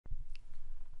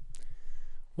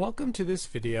Welcome to this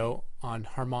video on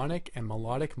harmonic and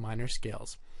melodic minor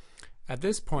scales. At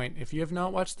this point, if you have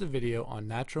not watched the video on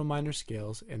natural minor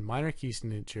scales and minor key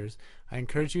signatures, I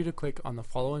encourage you to click on the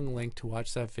following link to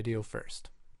watch that video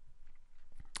first.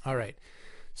 Alright,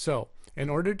 so in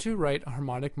order to write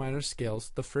harmonic minor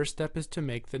scales, the first step is to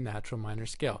make the natural minor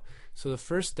scale. So the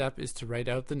first step is to write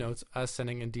out the notes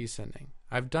ascending and descending.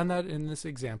 I've done that in this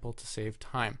example to save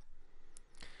time.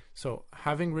 So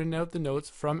having written out the notes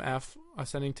from F,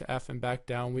 ascending to F and back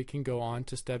down, we can go on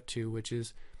to step 2, which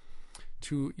is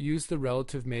to use the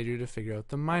relative major to figure out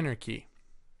the minor key.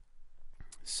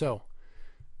 So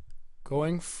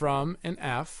going from an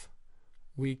F,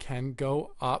 we can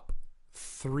go up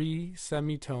 3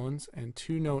 semitones and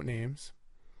 2 note names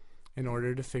in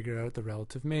order to figure out the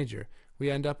relative major. We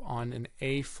end up on an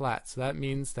A flat, so that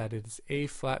means that it is A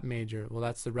flat major. Well,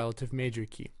 that's the relative major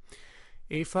key.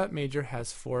 A flat major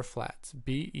has 4 flats,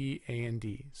 B, E, A, and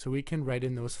D, so we can write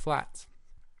in those flats.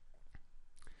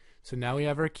 So now we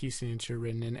have our key signature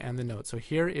written in and the note. So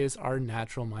here is our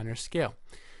natural minor scale.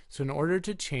 So in order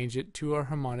to change it to our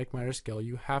harmonic minor scale,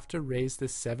 you have to raise the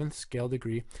 7th scale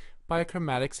degree by a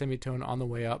chromatic semitone on the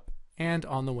way up and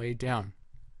on the way down.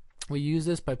 We use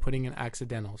this by putting in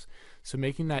accidentals. So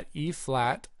making that E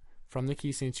flat from the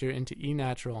key signature into E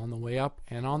natural on the way up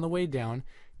and on the way down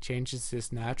changes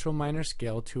this natural minor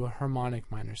scale to a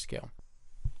harmonic minor scale.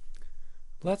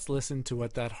 Let's listen to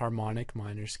what that harmonic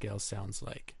minor scale sounds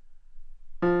like.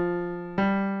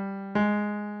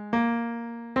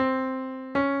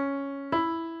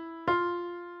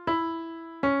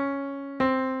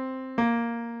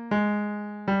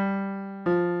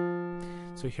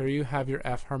 So here you have your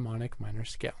F harmonic minor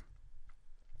scale.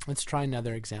 Let's try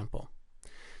another example.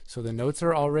 So the notes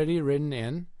are already written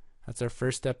in. That's our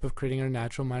first step of creating our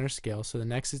natural minor scale. So the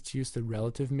next is to use the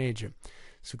relative major.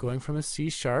 So going from a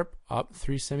C sharp up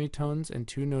 3 semitones and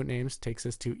 2 note names takes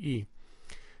us to E.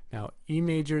 Now E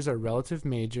major is our relative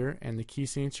major, and the key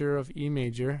signature of E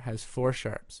major has 4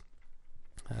 sharps.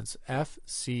 That's F,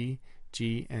 C,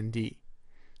 G, and D.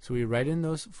 So we write in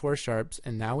those 4 sharps,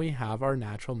 and now we have our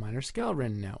natural minor scale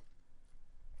written out.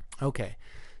 Okay,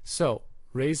 so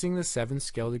raising the 7th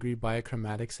scale degree by a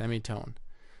chromatic semitone.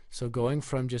 So going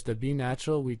from just a B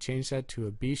natural, we change that to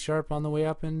a B sharp on the way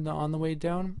up and on the way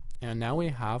down, and now we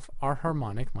have our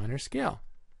harmonic minor scale.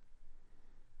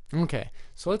 Okay,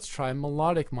 so let's try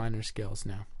melodic minor scales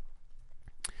now.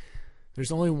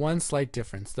 There's only one slight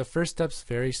difference. The first step's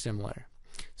very similar.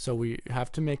 So we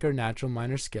have to make our natural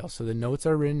minor scale. So the notes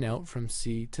are written out from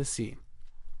C to C.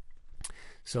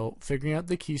 So figuring out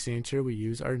the key signature, we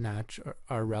use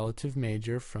our relative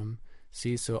major from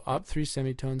C, so up 3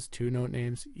 semitones, 2 note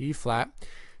names, E flat.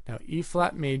 Now E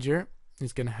flat major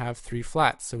is going to have 3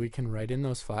 flats, so we can write in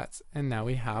those flats, and now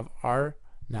we have our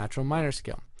natural minor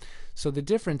scale. So the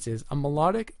difference is a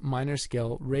melodic minor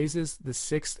scale raises the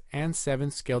 6th and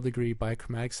 7th scale degree by a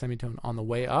chromatic semitone on the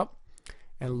way up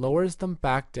and lowers them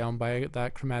back down by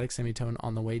that chromatic semitone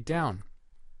on the way down.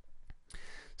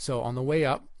 So on the way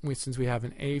up, since we have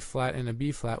an A flat and a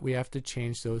B flat, we have to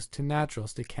change those to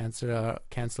naturals to cancel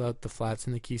out the flats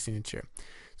in the key signature.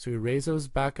 So we raise those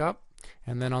back up,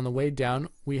 and then on the way down,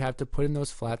 we have to put in those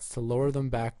flats to lower them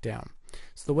back down.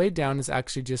 So the way down is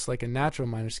actually just like a natural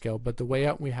minor scale, but the way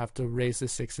up, we have to raise the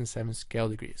 6th and 7th scale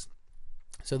degrees.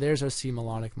 So there's our C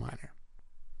melodic minor.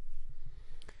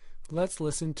 Let's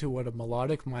listen to what a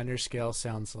melodic minor scale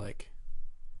sounds like.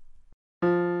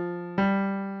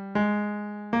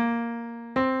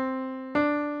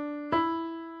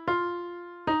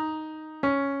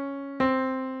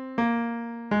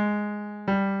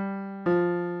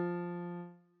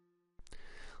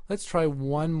 Let's try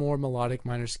one more melodic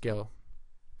minor scale,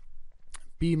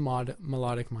 B mod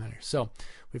melodic minor. So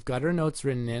we've got our notes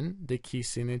written in, the key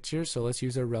signature, so let's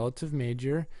use our relative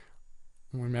major.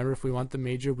 Remember, if we want the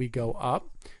major, we go up.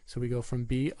 So we go from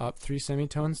B up 3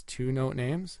 semitones, 2 note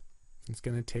names. It's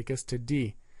going to take us to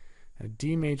D. A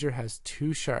D major has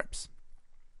 2 sharps.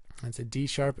 That's a D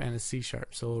sharp and a C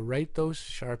sharp. So we'll write those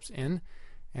sharps in,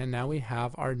 and now we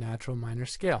have our natural minor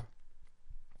scale.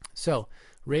 So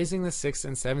raising the 6th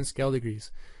and 7th scale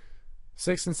degrees.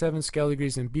 6th and 7th scale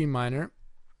degrees in B minor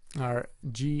are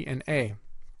G and A.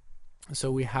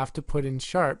 So we have to put in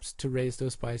sharps to raise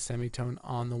those by a semitone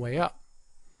on the way up.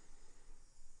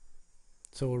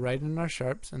 So we'll write in our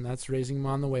sharps, and that's raising them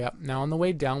on the way up. Now on the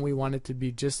way down, we want it to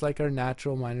be just like our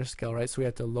natural minor scale, right? So we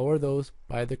have to lower those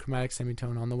by the chromatic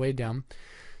semitone on the way down.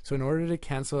 So in order to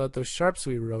cancel out those sharps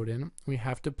we wrote in, we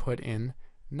have to put in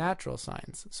natural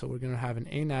signs. So we're going to have an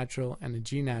A natural and a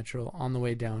G natural on the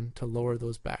way down to lower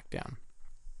those back down.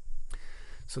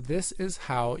 So this is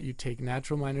how you take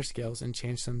natural minor scales and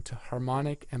change them to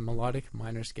harmonic and melodic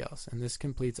minor scales. And this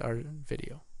completes our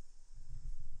video.